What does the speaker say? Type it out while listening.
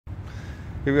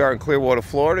Here we are in Clearwater,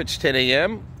 Florida. It's 10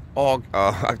 a.m.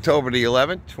 October the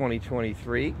 11th,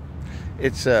 2023.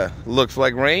 It's looks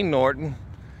like rain, Norton,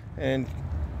 and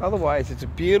otherwise it's a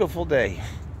beautiful day.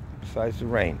 Besides the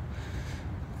rain,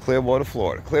 Clearwater,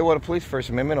 Florida. Clearwater Police First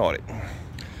Amendment audit.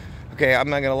 Okay, I'm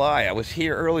not gonna lie. I was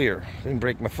here earlier. Didn't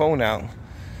break my phone out.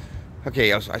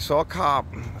 Okay, I saw a cop.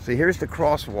 See, here's the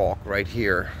crosswalk right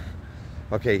here.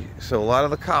 Okay, so a lot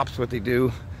of the cops, what they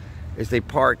do is they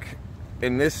park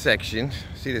in this section.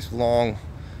 See this long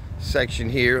section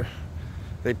here?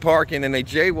 They park and then they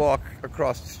jaywalk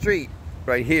across the street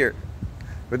right here.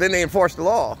 But then they enforce the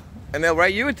law and they'll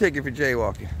write you a ticket for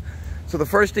jaywalking. So the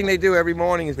first thing they do every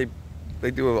morning is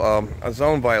they do a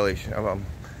zone violation,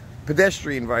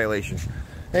 pedestrian violation.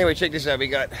 Anyway, check this out.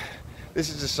 This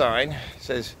is a sign. It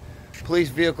says police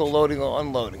vehicle loading or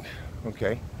unloading.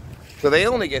 Okay, so they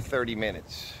only get 30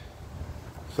 minutes.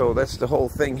 So that's the whole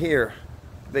thing here.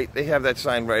 They have that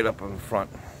sign right up on the front.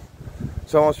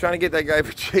 So I was trying to get that guy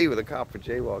with a cop for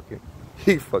jaywalking.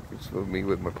 He fucking screwed me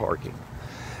with my parking.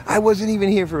 I wasn't even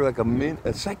here for like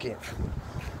a second.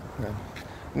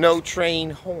 No train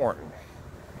horn.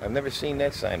 I've never seen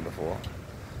that sign before.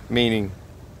 Meaning,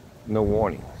 no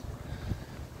warning.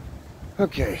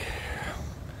 Okay.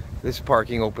 This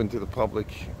parking open to the public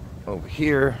over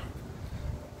here.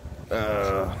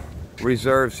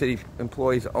 Reserved city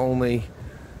employees only.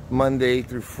 Monday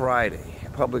through Friday.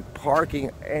 Public parking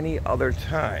any other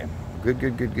time.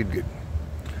 Good.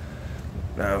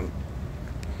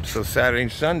 So Saturday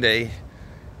and Sunday,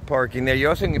 parking there. You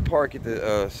also can park at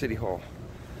the City Hall.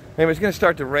 Anyway, it's going to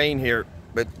start to rain here,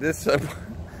 but this,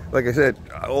 like I said,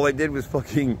 all I did was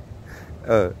fucking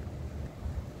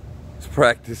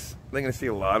practice. They're going to see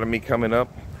a lot of me coming up.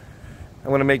 I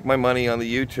want to make my money on the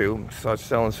YouTube, start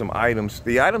selling some items.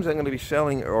 The items I'm going to be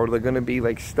selling, or they're going to be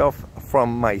like stuff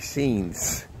from my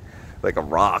scenes, like a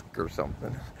rock or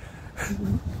something.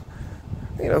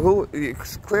 You know,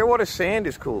 Clearwater sand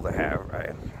is cool to have,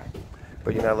 right?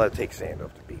 But you're not allowed to take sand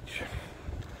off the beach.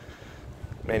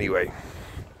 Anyway,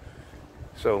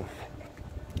 so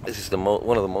this is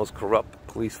one of the most corrupt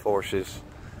police forces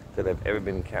that I've ever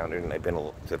been encountered, and I've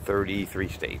been to 33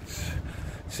 states.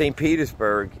 St.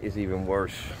 Petersburg is even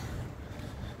worse.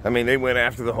 I mean, they went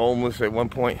after the homeless at one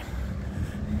point.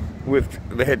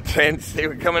 They had tents. They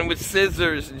were coming with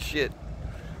scissors and shit.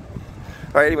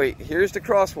 All right, anyway, here's the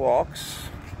crosswalks.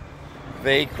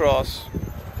 They cross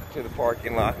to the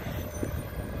parking lot.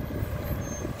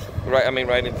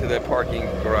 Right into the parking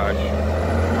garage.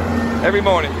 Every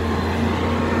morning.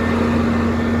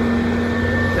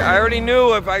 I already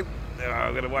knew if I'm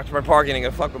gonna watch my parking, they're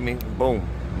gonna fuck with me. Boom.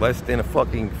 Less than a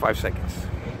fucking 5 seconds.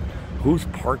 Who's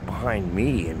parked behind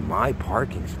me in my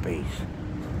parking space?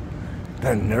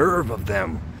 The nerve of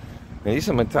them. And these are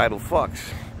some entitled fucks.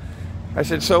 I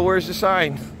said, so where's the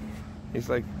sign? He's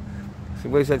like, so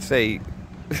what does that say?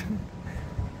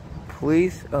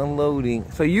 Police unloading.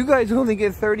 So you guys only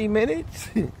get 30 minutes?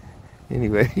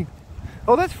 Anyway.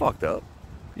 Oh, that's fucked up.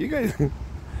 You guys...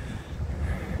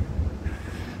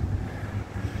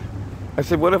 I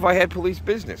said, what if I had police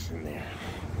business in there?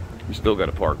 You still got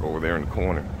to park over there in the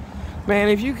corner. Man,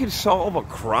 if you could solve a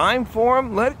crime for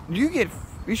them, you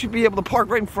should be able to park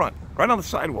right in front, right on the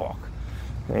sidewalk.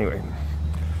 Anyway,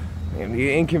 and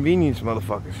the inconvenience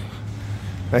motherfuckers.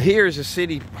 Now here's a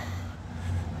city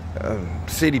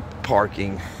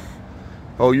parking.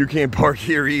 Oh, you can't park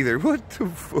here either. What the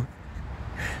fuck?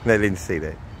 And I didn't say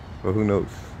that. Well, who knows?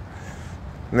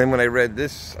 And then when I read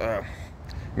this,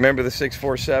 remember the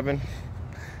 647?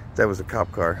 That was a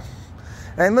cop car.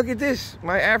 And look at this,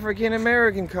 my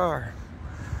African-American car.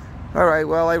 All right,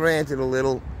 well, I ranted a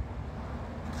little.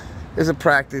 There's a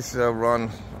practice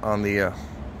run on the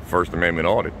First Amendment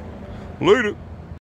audit. Later.